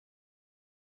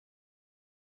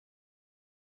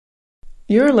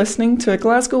You're listening to a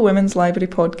Glasgow Women's Library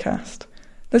podcast.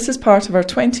 This is part of our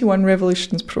 21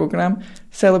 Revolutions programme,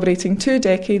 celebrating 2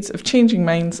 decades of changing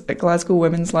minds at Glasgow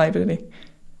Women's Library.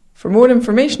 For more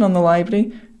information on the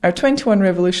library, our 21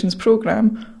 Revolutions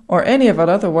programme, or any of our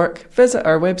other work, visit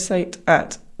our website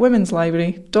at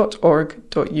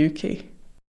womenslibrary.org.uk.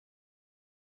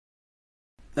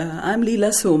 I'm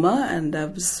Leela Soma, and I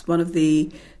was one of the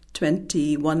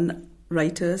 21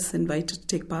 writers invited to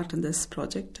take part in this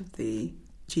project of the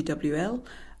GWL,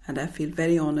 and I feel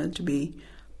very honoured to be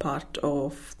part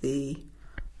of the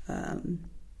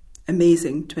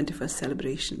amazing 21st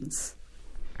celebrations.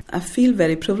 I feel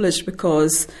very privileged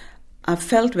because I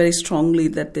felt very strongly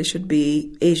that there should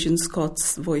be Asian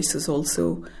Scots voices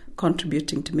also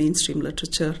contributing to mainstream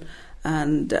literature,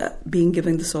 and being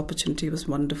given this opportunity was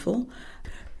wonderful.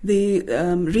 The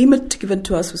remit given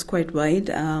to us was quite wide,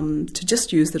 to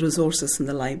just use the resources in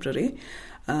the library.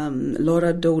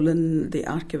 Laura Dolan, the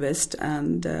archivist,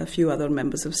 and a few other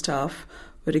members of staff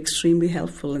were extremely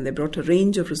helpful, and they brought a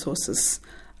range of resources.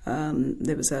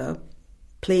 There was a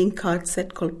playing card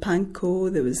set called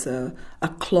Panko, there was a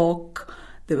clock,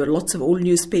 there were lots of old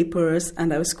newspapers,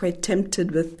 and I was quite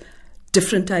tempted with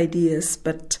different ideas.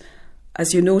 But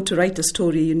as you know, to write a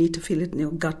story, you need to feel it in your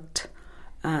gut.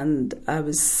 And I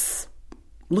was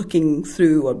looking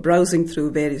through or browsing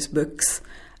through various books,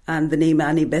 and the name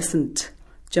Annie Besant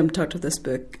jumped out of this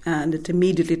book, and it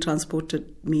immediately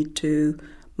transported me to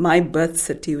my birth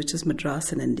city, which is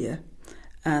Madras in India.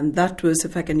 And that was,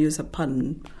 if I can use a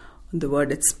pun on the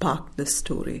word, it sparked this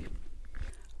story.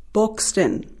 Boxed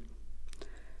in.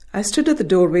 I stood at the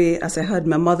doorway as I heard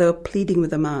my mother pleading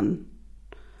with a man.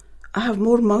 I have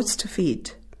more mouths to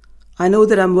feed. I know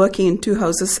that I'm working in 2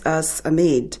 houses as a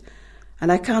maid, and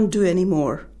I can't do any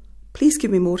more. Please give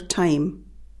me more time.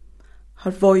 Her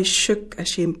voice shook as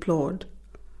she implored.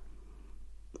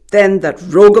 Then that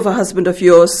rogue of a husband of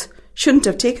yours shouldn't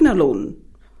have taken a loan.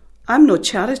 I'm no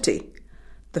charity.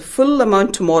 The full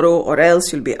amount tomorrow, or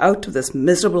else you'll be out of this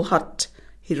miserable hut,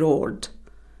 he roared,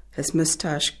 his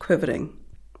moustache quivering.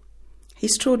 He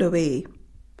strode away.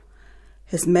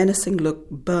 His menacing look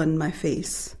burned my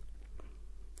face.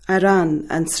 I ran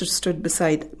and stood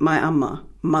beside my amma,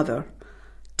 mother,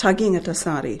 tugging at her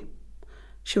sari.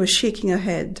 She was shaking her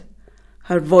head,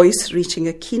 her voice reaching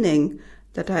a keening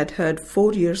that I had heard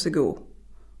 4 years ago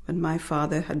when my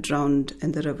father had drowned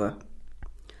in the river.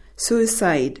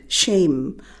 Suicide,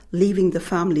 shame, leaving the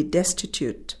family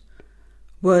destitute,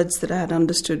 words that I had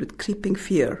understood with creeping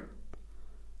fear.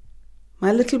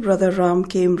 My little brother Ram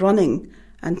came running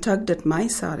and tugged at my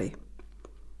sari.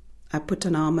 I put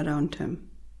an arm around him.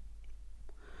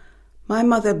 My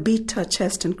mother beat her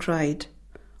chest and cried,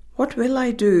 "What will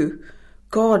I do?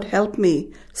 God help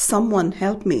me, someone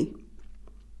help me."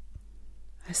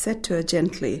 I said to her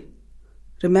gently,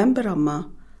 "Remember,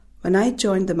 Amma, when I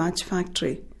joined the match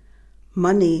factory,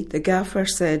 Mani, the gaffer,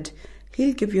 said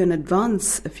he'll give you an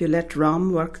advance if you let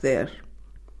Ram work there.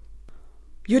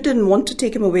 You didn't want to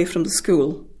take him away from the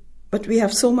school, but we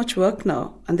have so much work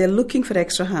now, and they're looking for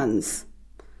extra hands.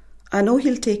 I know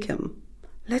he'll take him.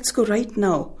 Let's go right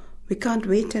now. We can't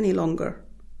wait any longer."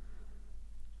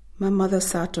 My mother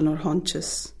sat on her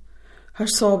haunches. Her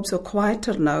sobs were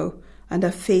quieter now, and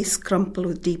her face crumpled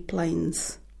with deep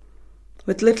lines.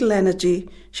 With little energy,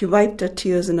 she wiped her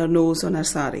tears in her nose on her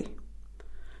sari.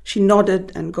 She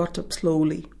nodded and got up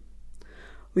slowly.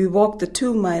 We walked the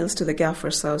 2 miles to the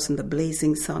gaffer's house in the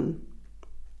blazing sun.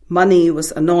 Mani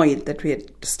was annoyed that we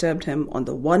had disturbed him on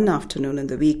the one afternoon in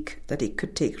the week that he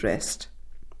could take rest.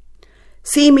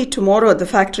 "See me tomorrow at the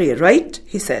factory, right?"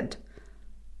 he said.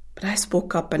 But I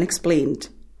spoke up and explained.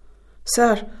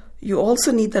 "Sir, you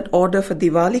also need that order for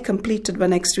Diwali completed by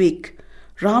next week.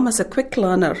 Ram is a quick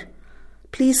learner.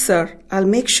 Please, sir, I'll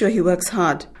make sure he works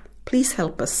hard. Please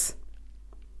help us."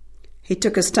 He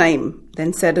took his time,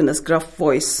 then said in his gruff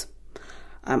voice,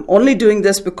 "I'm only doing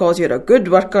this because you're a good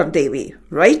worker, Devi,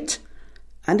 right?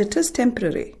 And it is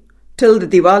temporary, till the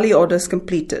Diwali order is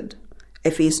completed.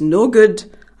 If he's no good,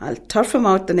 I'll turf him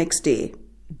out the next day.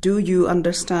 Do you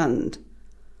understand?"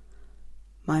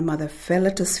 My mother fell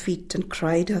at his feet and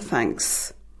cried her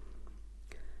thanks.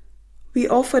 We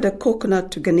offered a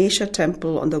coconut to Ganesha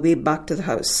temple on the way back to the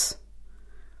house.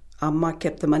 Amma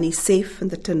kept the money safe in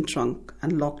the tin trunk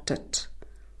and locked it.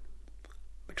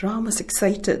 But Ram was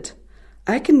excited.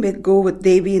 "I can go with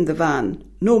Devi in the van.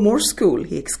 No more school,"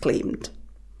 he exclaimed.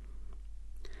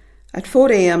 At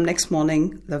 4 a.m. next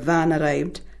morning, the van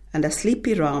arrived, and a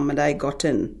sleepy Ram and I got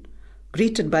in,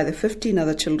 greeted by the 15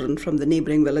 other children from the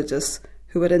neighbouring villages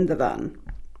who were in the van.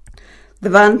 The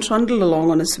van trundled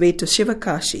along on its way to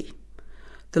Shivakashi.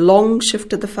 The long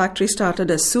shift at the factory started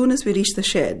as soon as we reached the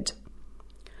shed.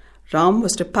 Ram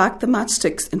was to pack the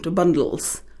matchsticks into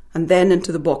bundles and then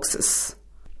into the boxes.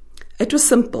 It was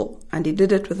simple, and he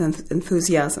did it with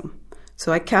enthusiasm.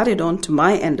 So I carried on to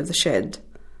my end of the shed,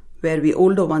 where we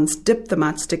older ones dipped the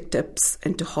matchstick tips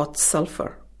into hot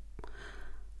sulphur.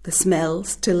 The smell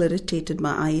still irritated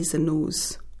my eyes and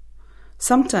nose.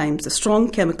 Sometimes the strong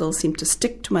chemical seemed to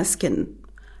stick to my skin,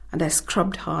 and I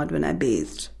scrubbed hard when I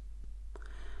bathed.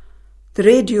 The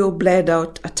radio blared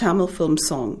out a Tamil film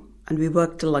song, and we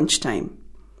worked till lunchtime.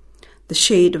 The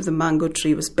shade of the mango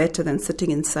tree was better than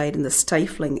sitting inside in the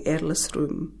stifling, airless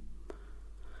room.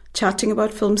 Chatting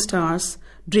about film stars,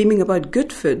 dreaming about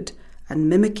good food, and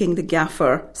mimicking the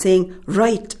gaffer, saying,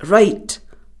 "Right, right."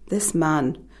 This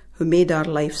man, who made our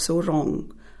life so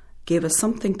wrong, gave us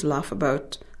something to laugh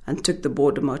about and took the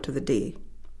boredom out of the day.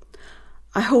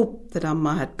 I hope that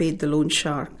Amma had paid the loan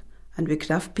shark and we could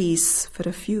have peace for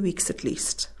a few weeks at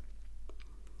least.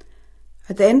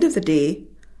 At the end of the day,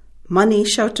 Mani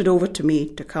shouted over to me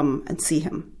to come and see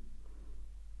him.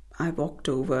 I walked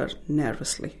over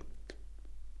nervously.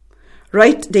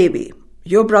 "Right, Davy,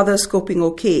 your brother's coping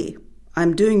okay.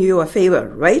 I'm doing you a favour,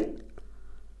 right?"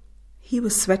 He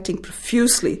was sweating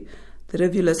profusely, the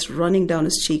rivulets running down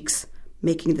his cheeks,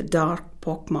 making the dark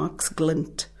pockmarks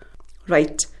glint.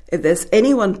 "Right, if there's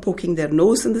anyone poking their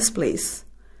nose in this place,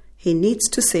 he needs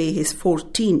to say he's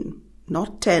 14,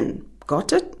 not 10.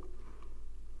 Got it?"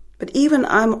 "But even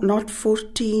I'm not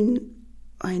 14,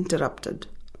 I interrupted.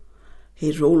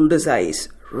 He rolled his eyes.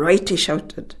 "Right," he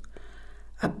shouted.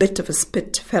 A bit of a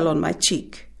spit fell on my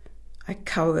cheek. I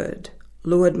cowered,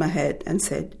 lowered my head and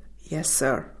said, "Yes,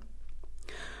 sir."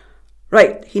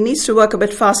 "Right, he needs to work a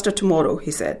bit faster tomorrow,"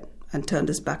 he said, and turned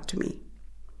his back to me.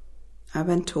 I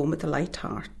went home with a light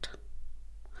heart.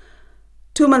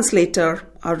 2 months later,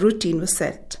 our routine was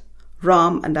set.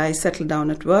 Ram and I settled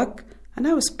down at work, and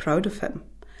I was proud of him.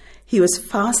 He was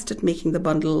fast at making the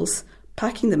bundles,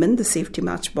 packing them in the safety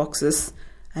match boxes,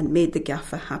 and made the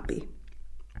gaffer happy.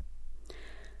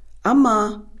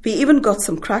 "Amma, we even got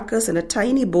some crackers and a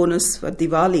tiny bonus for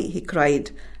Diwali," he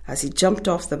cried as he jumped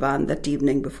off the van that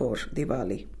evening before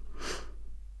Diwali.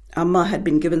 Amma had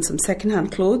been given some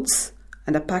second-hand clothes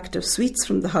and a packet of sweets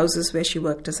from the houses where she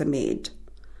worked as a maid.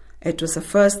 It was the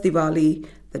first Diwali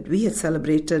that we had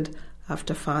celebrated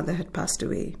after father had passed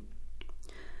away.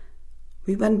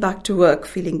 We went back to work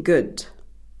feeling good.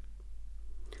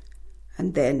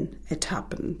 And then it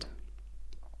happened.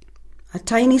 A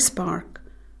tiny spark,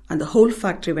 and the whole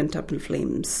factory went up in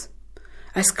flames.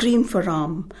 I screamed for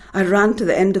Ram. I ran to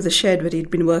the end of the shed where he'd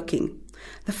been working.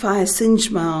 The fire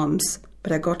singed my arms,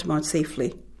 but I got him out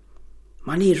safely.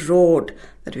 Mani roared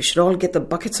that we should all get the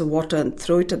buckets of water and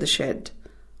throw it at the shed.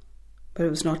 But it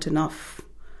was not enough.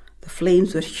 The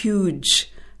flames were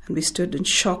huge, and we stood in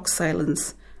shocked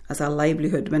silence as our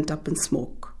livelihood went up in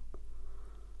smoke.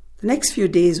 The next few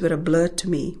days were a blur to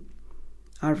me.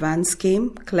 Our vans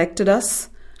came, collected us,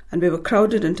 and we were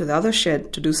crowded into the other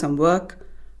shed to do some work,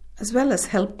 as well as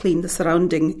help clean the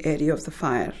surrounding area of the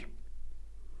fire.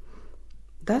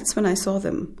 That's when I saw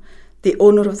them. The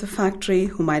owner of the factory,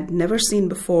 whom I'd never seen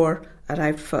before,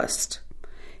 arrived first.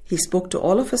 He spoke to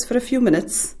all of us for a few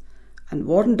minutes and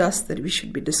warned us that we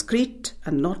should be discreet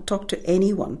and not talk to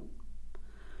anyone.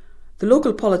 The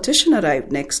local politician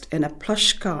arrived next in a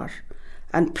plush car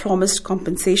and promised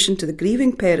compensation to the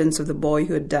grieving parents of the boy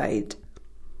who had died.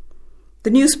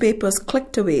 The newspapers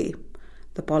clicked away.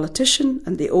 The politician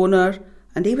and the owner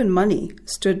and even Mani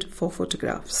stood for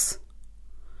photographs.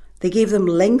 They gave them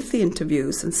lengthy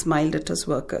interviews and smiled at us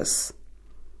workers.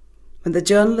 When the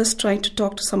journalist tried to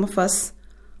talk to some of us,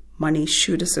 Mani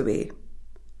shooed us away.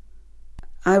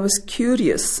 I was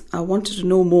curious. I wanted to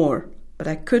know more, but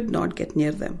I could not get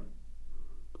near them.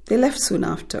 They left soon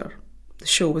after. The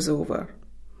show was over.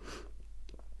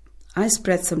 I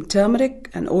spread some turmeric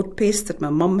and oat paste that my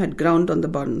mum had ground on the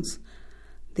burns.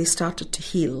 They started to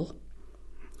heal.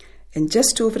 In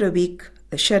just over a week,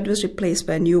 the shed was replaced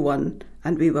by a new one,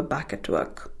 and we were back at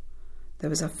work. There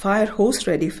was a fire hose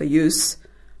ready for use,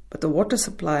 but the water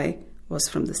supply was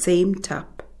from the same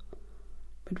tap.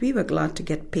 But we were glad to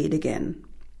get paid again.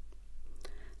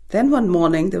 Then one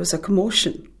morning there was a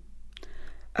commotion.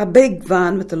 A big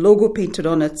van with the logo painted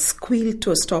on it squealed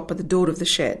to a stop at the door of the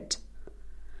shed.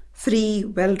 3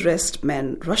 well-dressed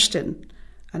men rushed in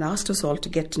and asked us all to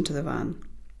get into the van.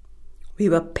 We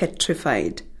were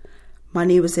petrified.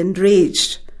 Mani was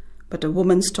enraged, but a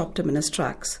woman stopped him in his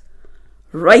tracks.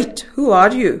 "Right, who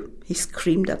are you?" he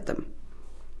screamed at them.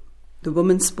 The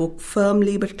woman spoke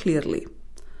firmly but clearly.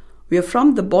 "We are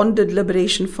from the Bonded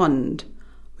Liberation Fund.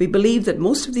 We believe that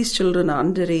most of these children are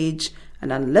underage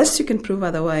and unless you can prove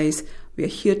otherwise, we are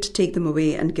here to take them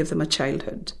away and give them a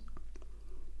childhood.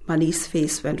 Mani's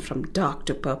face went from dark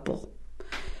to purple.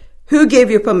 Who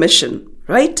gave you permission,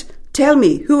 right? Tell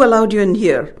me, who allowed you in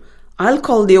here? I'll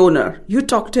call the owner. You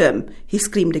talk to him, he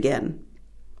screamed again.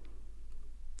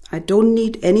 I don't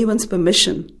need anyone's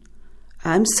permission.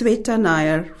 I'm Sweta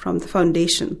Nair from the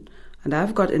foundation, and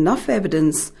I've got enough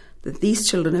evidence that these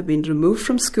children have been removed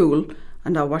from school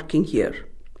and are working here.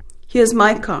 Here's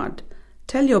my card.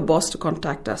 Tell your boss to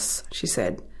contact us, she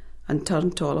said, and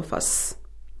turned to all of us.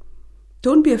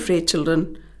 Don't be afraid,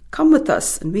 children. Come with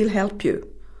us and we'll help you.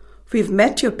 We've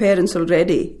met your parents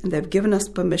already and they've given us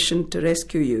permission to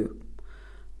rescue you.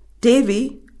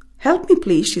 Davy, help me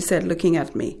please, she said, looking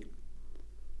at me.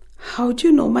 How do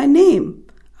you know my name?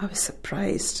 I was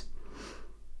surprised.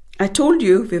 I told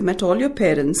you we've met all your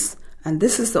parents and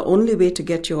this is the only way to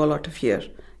get you all out of here.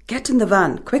 Get in the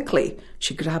van, quickly.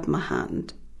 She grabbed my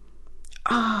hand.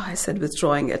 Ah, I said,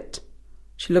 withdrawing it.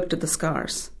 She looked at the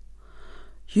scars.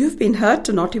 You've been hurt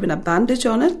and not even a bandage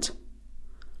on it?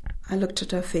 I looked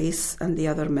at her face and the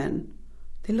other men.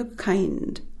 They looked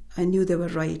kind. I knew they were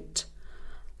right.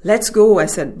 Let's go, I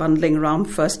said, bundling Ram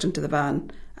first into the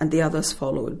van, and the others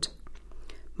followed.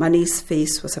 Mani's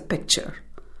face was a picture.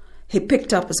 He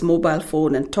picked up his mobile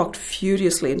phone and talked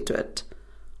furiously into it.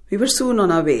 We were soon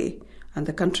on our way, and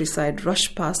the countryside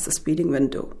rushed past the speeding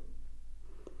window.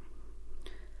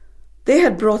 They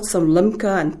had brought some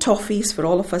limca and toffees for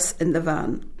all of us in the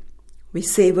van. We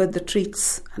savoured the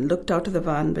treats and looked out of the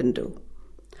van window.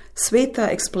 Sweta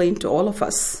explained to all of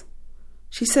us.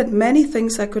 She said many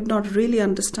things I could not really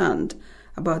understand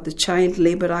about the Child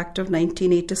Labour Act of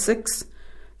 1986,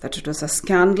 that it was a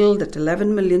scandal that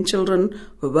 11 million children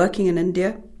were working in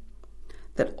India,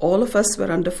 that all of us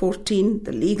were under 14,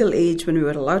 the legal age when we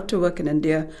were allowed to work in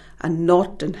India, and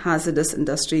not in hazardous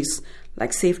industries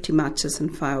like safety matches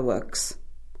and fireworks.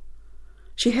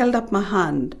 She held up my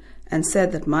hand and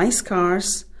said that my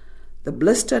scars, the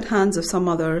blistered hands of some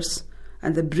others,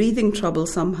 and the breathing trouble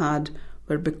some had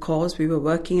were because we were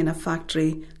working in a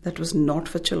factory that was not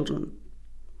for children.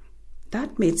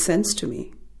 That made sense to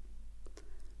me.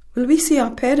 Will we see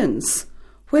our parents?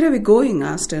 Where are we going?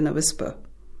 I asked her in a whisper.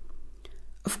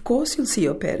 Of course you'll see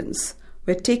your parents.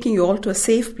 We're taking you all to a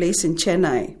safe place in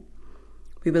Chennai.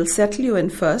 We will settle you in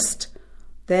first,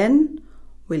 then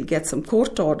we'll get some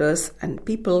court orders and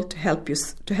people to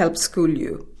help school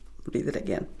you. Read it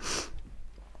again.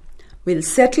 We'll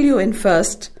settle you in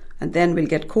first and then we'll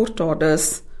get court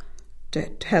orders to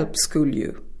help school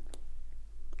you.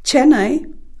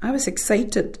 Chennai, I was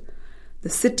excited. The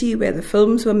city where the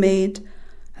films were made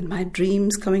and my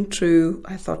dreams coming true,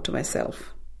 I thought to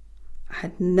myself. I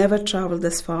had never travelled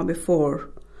this far before.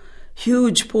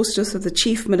 Huge posters of the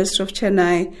Chief Minister of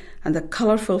Chennai and the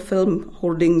colourful film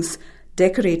holdings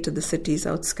decorated the city's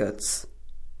outskirts.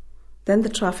 Then the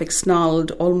traffic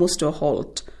snarled almost to a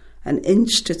halt and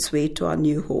inched its way to our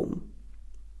new home.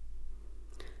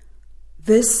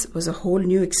 This was a whole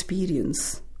new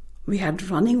experience. We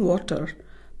had running water,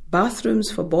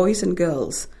 bathrooms for boys and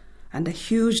girls, and a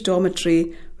huge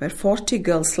dormitory where 40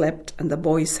 girls slept and the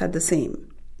boys had the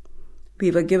same. We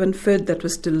were given food that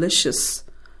was delicious,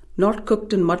 not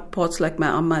cooked in mud pots like my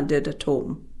amma did at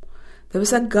home. There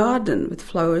was a garden with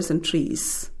flowers and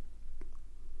trees.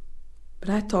 But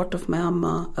I thought of my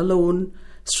amma alone,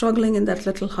 struggling in that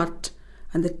little hut,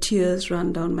 and the tears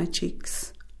ran down my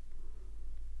cheeks.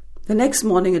 The next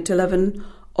morning at 11,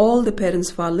 all the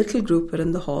parents of our little group were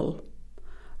in the hall.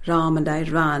 Ram and I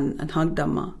ran and hugged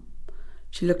Amma.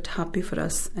 She looked happy for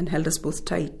us and held us both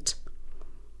tight.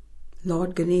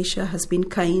 Lord Ganesha has been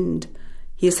kind.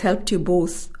 He has helped you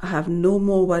both. I have no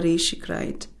more worries, she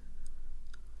cried.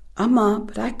 Amma,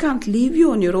 but I can't leave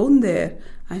you on your own there,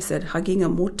 I said, hugging her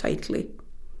more tightly.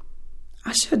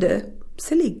 Ashade,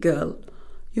 silly girl,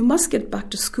 you must get back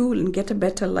to school and get a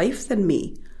better life than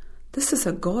me. This is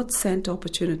a God-sent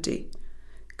opportunity.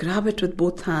 Grab it with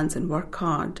both hands and work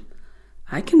hard.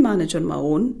 I can manage on my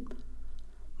own.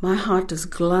 My heart is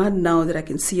glad now that I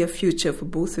can see a future for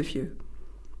both of you.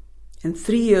 In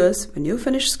 3 years, when you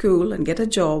finish school and get a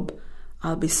job,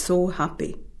 I'll be so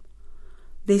happy.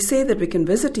 They say that we can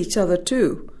visit each other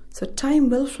too, so time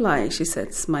will fly, she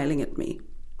said, smiling at me.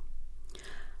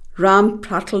 Ram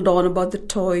prattled on about the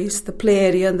toys, the play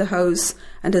area in the house,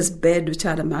 and his bed which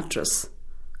had a mattress.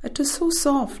 It is so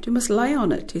soft, you must lie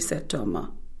on it, he said to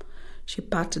Amma. She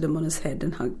patted him on his head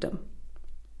and hugged him.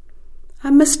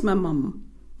 I missed my mum,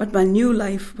 but my new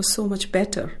life was so much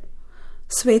better.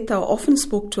 Sweta often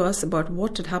spoke to us about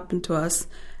what had happened to us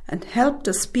and helped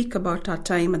us speak about our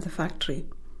time at the factory.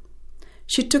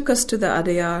 She took us to the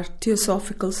Adayar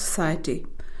Theosophical Society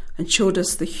and showed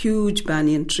us the huge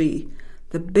banyan tree,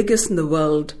 the biggest in the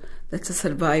world that has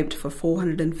survived for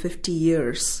 450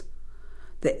 years.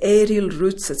 The aerial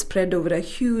roots had spread over a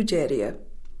huge area.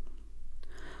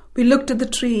 We looked at the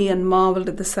tree and marvelled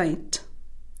at the sight.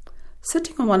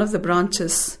 Sitting on one of the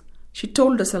branches, she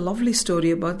told us a lovely story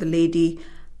about the lady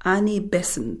Annie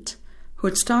Besant, who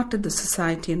had started the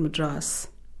society in Madras.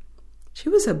 She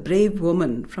was a brave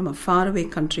woman from a faraway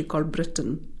country called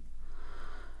Britain.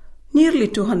 Nearly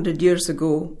 200 years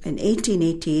ago, in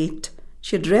 1888,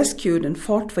 she had rescued and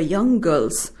fought for young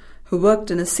girls who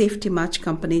worked in a safety match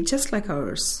company just like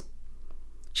ours.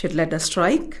 She had led a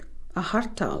strike, a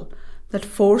hartal, that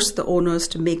forced the owners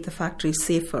to make the factory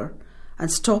safer and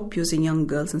stop using young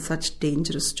girls in such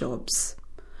dangerous jobs.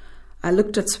 I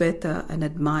looked at Sweta and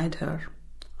admired her.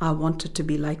 I wanted to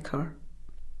be like her.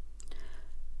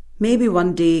 Maybe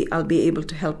one day I'll be able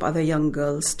to help other young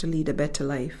girls to lead a better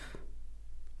life.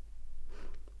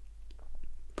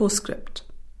 Postscript.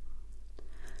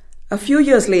 A few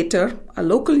years later, a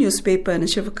local newspaper in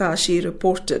Shivakashi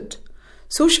reported,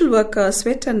 social worker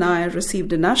Sweta Nair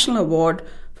received a national award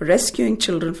for rescuing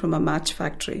children from a match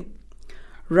factory.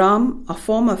 Ram, a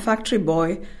former factory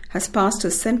boy, has passed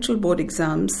his central board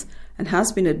exams and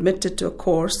has been admitted to a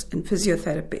course in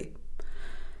physiotherapy.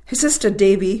 His sister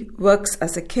Devi works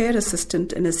as a care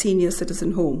assistant in a senior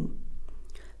citizen home.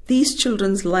 These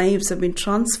children's lives have been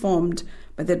transformed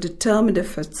by the determined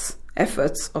efforts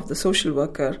of the social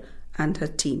worker and her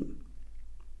team.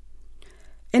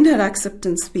 In her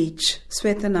acceptance speech,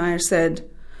 Sweta Nair said,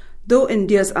 "Though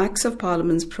India's Acts of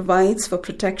Parliament provides for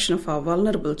protection of our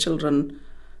vulnerable children,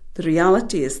 the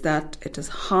reality is that it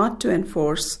is hard to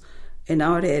enforce in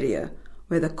our area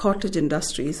where the cottage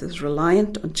industry is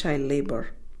reliant on child labour.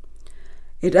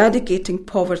 Eradicating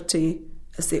poverty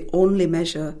is the only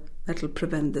measure that will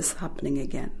prevent this happening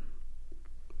again."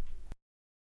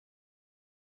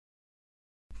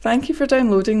 Thank you for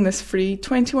downloading this free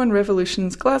 21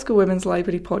 Revolutions Glasgow Women's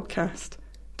Library podcast.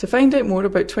 To find out more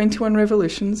about 21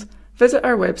 Revolutions, visit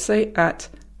our website at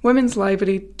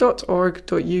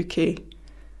womenslibrary.org.uk.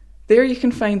 There you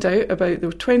can find out about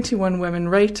the 21 women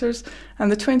writers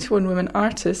and the 21 women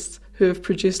artists who have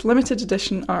produced limited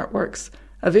edition artworks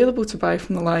available to buy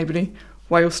from the library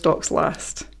while stocks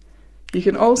last. You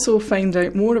can also find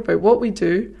out more about what we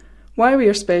do, why we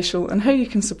are special and how you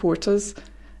can support us.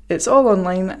 It's all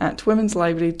online at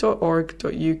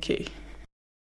womenslibrary.org.uk.